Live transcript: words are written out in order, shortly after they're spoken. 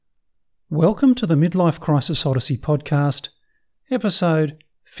Welcome to the Midlife Crisis Odyssey podcast, episode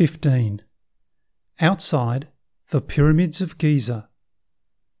 15. Outside the Pyramids of Giza,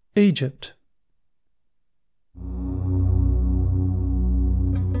 Egypt.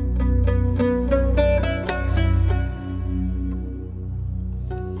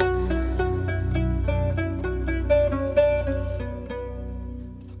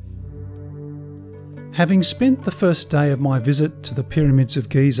 Having spent the first day of my visit to the Pyramids of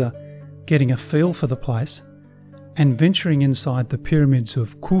Giza getting a feel for the place, and venturing inside the pyramids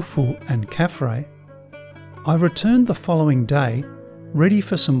of Khufu and Khafre, I returned the following day ready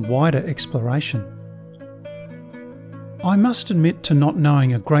for some wider exploration. I must admit to not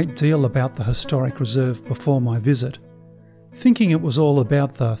knowing a great deal about the historic reserve before my visit, thinking it was all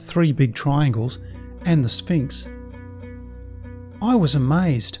about the three big triangles and the Sphinx. I was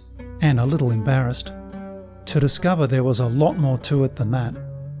amazed, and a little embarrassed, to discover there was a lot more to it than that.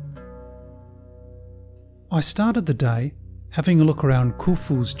 I started the day having a look around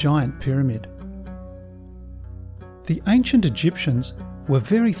Khufu's giant pyramid. The ancient Egyptians were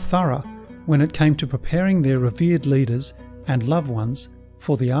very thorough when it came to preparing their revered leaders and loved ones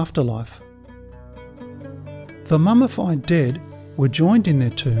for the afterlife. The mummified dead were joined in their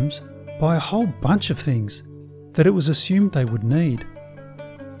tombs by a whole bunch of things that it was assumed they would need.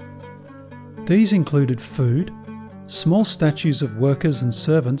 These included food, small statues of workers and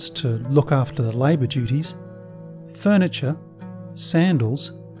servants to look after the labour duties, furniture,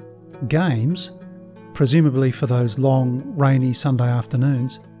 sandals, games, presumably for those long, rainy Sunday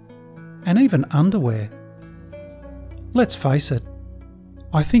afternoons, and even underwear. Let's face it,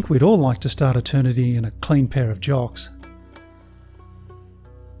 I think we'd all like to start eternity in a clean pair of jocks.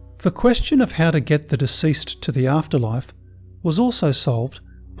 The question of how to get the deceased to the afterlife was also solved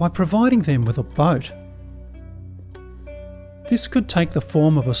by providing them with a boat. This could take the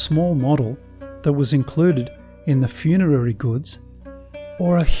form of a small model that was included in the funerary goods,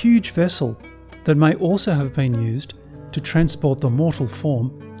 or a huge vessel that may also have been used to transport the mortal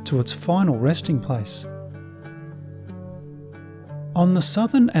form to its final resting place. On the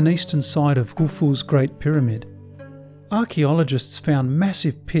southern and eastern side of Khufu's Great Pyramid, archaeologists found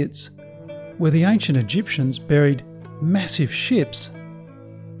massive pits where the ancient Egyptians buried massive ships.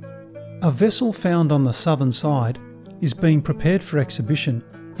 A vessel found on the southern side is being prepared for exhibition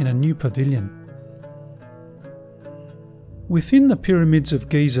in a new pavilion. Within the Pyramids of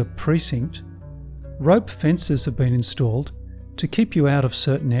Giza precinct, rope fences have been installed to keep you out of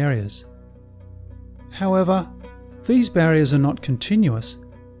certain areas. However, these barriers are not continuous,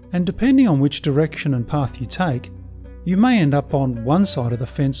 and depending on which direction and path you take, you may end up on one side of the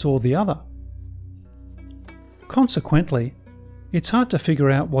fence or the other. Consequently, it's hard to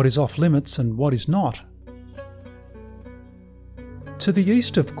figure out what is off limits and what is not. To the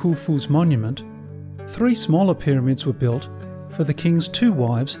east of Khufu's monument, 3 smaller pyramids were built for the king's 2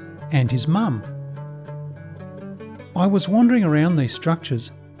 wives and his mum. I was wandering around these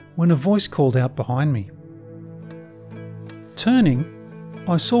structures when a voice called out behind me. Turning,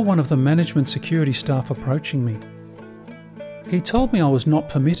 I saw one of the management security staff approaching me. He told me I was not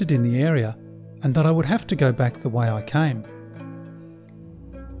permitted in the area and that I would have to go back the way I came.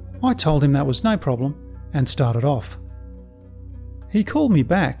 I told him that was no problem and started off. He called me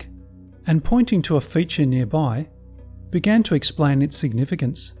back and, pointing to a feature nearby, began to explain its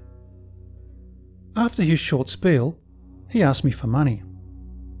significance. After his short spiel, he asked me for money.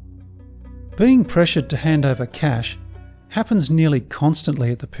 Being pressured to hand over cash happens nearly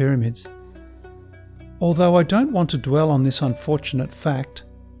constantly at the pyramids. Although I don't want to dwell on this unfortunate fact,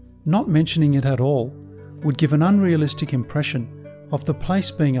 not mentioning it at all would give an unrealistic impression of the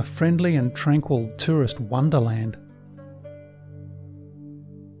place being a friendly and tranquil tourist wonderland.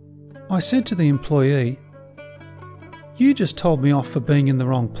 I said to the employee, "You just told me off for being in the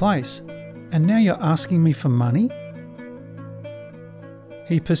wrong place, and now you're asking me for money?"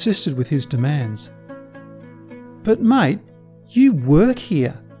 He persisted with his demands. "But mate, you work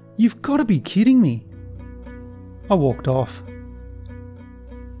here. You've got to be kidding me." I walked off.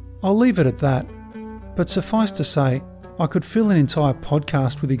 I'll leave it at that, but suffice to say, I could fill an entire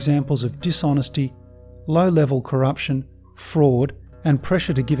podcast with examples of dishonesty, low-level corruption, fraud, and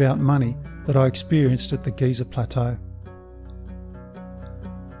pressure to give out money that I experienced at the Giza Plateau.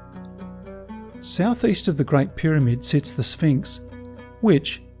 Southeast of the Great Pyramid sits the Sphinx,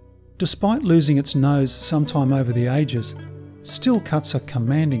 which, despite losing its nose sometime over the ages, still cuts a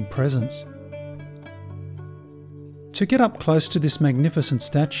commanding presence. To get up close to this magnificent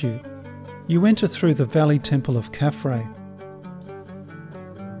statue, you enter through the Valley Temple of Khafre.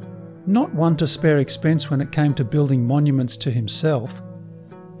 Not one to spare expense when it came to building monuments to himself,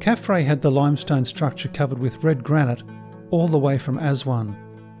 Khafre had the limestone structure covered with red granite all the way from Aswan.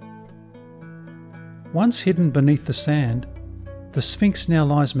 Once hidden beneath the sand, the Sphinx now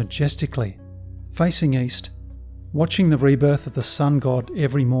lies majestically, facing east, watching the rebirth of the sun god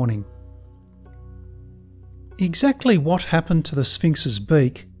every morning. Exactly what happened to the Sphinx's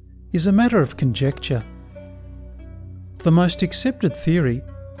beak is a matter of conjecture. The most accepted theory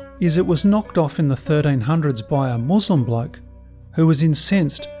is it was knocked off in the 1300s by a Muslim bloke who was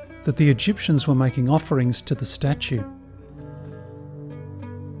incensed that the Egyptians were making offerings to the statue.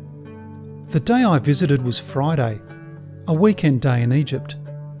 The day I visited was Friday, a weekend day in Egypt,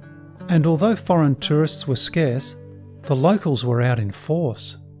 and although foreign tourists were scarce, the locals were out in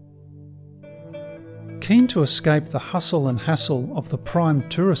force. Keen to escape the hustle and hassle of the prime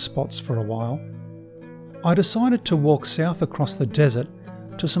tourist spots for a while, I decided to walk south across the desert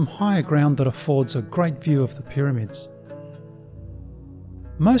to some higher ground that affords a great view of the pyramids.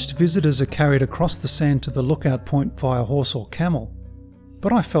 Most visitors are carried across the sand to the lookout point via horse or camel,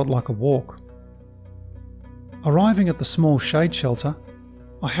 but I felt like a walk. Arriving at the small shade shelter,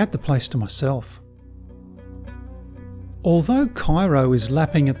 I had the place to myself. Although Cairo is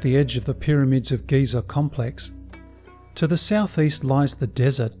lapping at the edge of the pyramids of Giza complex, to the southeast lies the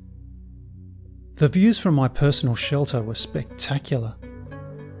desert. The views from my personal shelter were spectacular.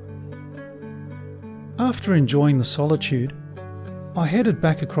 After enjoying the solitude, I headed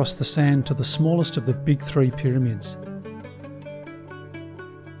back across the sand to the smallest of the big three pyramids.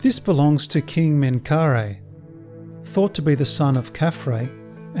 This belongs to King Menkaure, thought to be the son of Khafre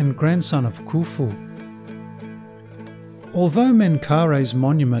and grandson of Khufu. Although Menkaure's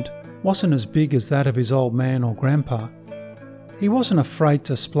monument wasn't as big as that of his old man or grandpa, he wasn't afraid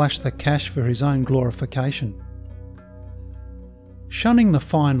to splash the cash for his own glorification. Shunning the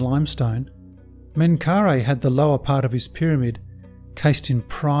fine limestone, Menkaure had the lower part of his pyramid cased in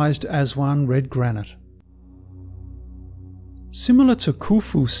prized Aswan red granite. Similar to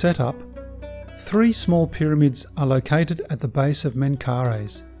Khufu's setup, 3 small pyramids are located at the base of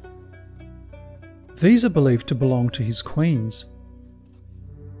Menkaure's. These are believed to belong to his queens.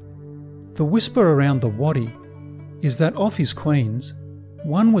 The whisper around the wadi is that of his queens,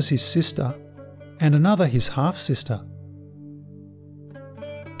 one was his sister and another his half-sister.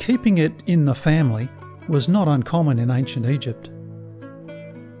 Keeping it in the family was not uncommon in ancient Egypt.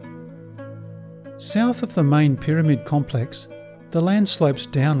 South of the main pyramid complex, the land slopes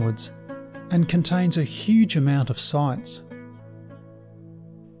downwards and contains a huge amount of sites.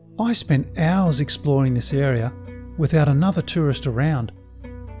 I spent hours exploring this area without another tourist around,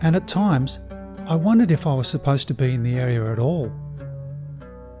 and at times I wondered if I was supposed to be in the area at all.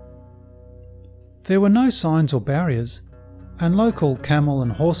 There were no signs or barriers, and local camel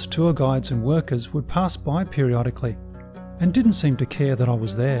and horse tour guides and workers would pass by periodically and didn't seem to care that I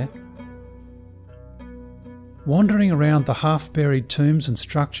was there. Wandering around the half-buried tombs and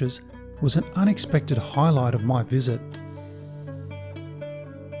structures was an unexpected highlight of my visit.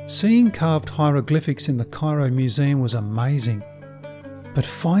 Seeing carved hieroglyphics in the Cairo Museum was amazing, but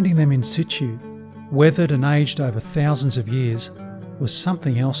finding them in situ, weathered and aged over thousands of years, was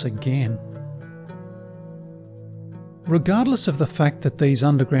something else again. Regardless of the fact that these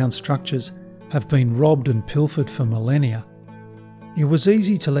underground structures have been robbed and pilfered for millennia, it was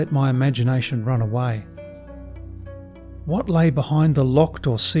easy to let my imagination run away. What lay behind the locked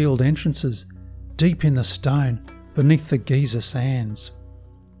or sealed entrances, deep in the stone, beneath the Giza sands?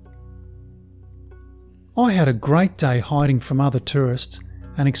 I had a great day hiding from other tourists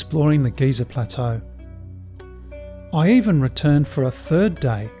and exploring the Giza Plateau. I even returned for a third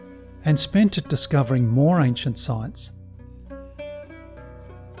day and spent it discovering more ancient sites.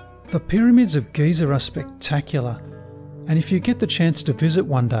 The pyramids of Giza are spectacular, and if you get the chance to visit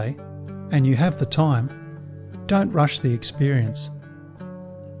one day, and you have the time, don't rush the experience.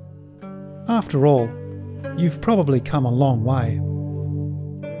 After all, you've probably come a long way.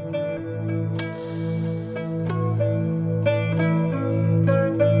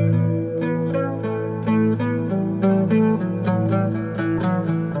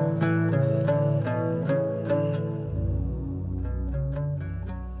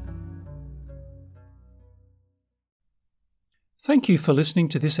 Thank you for listening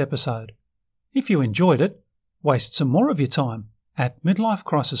to this episode. If you enjoyed it, waste some more of your time at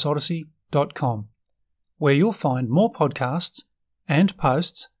midlifecrisisodyssey.com, where you'll find more podcasts and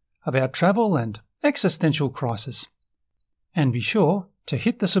posts about travel and existential crisis. And be sure to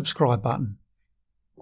hit the subscribe button.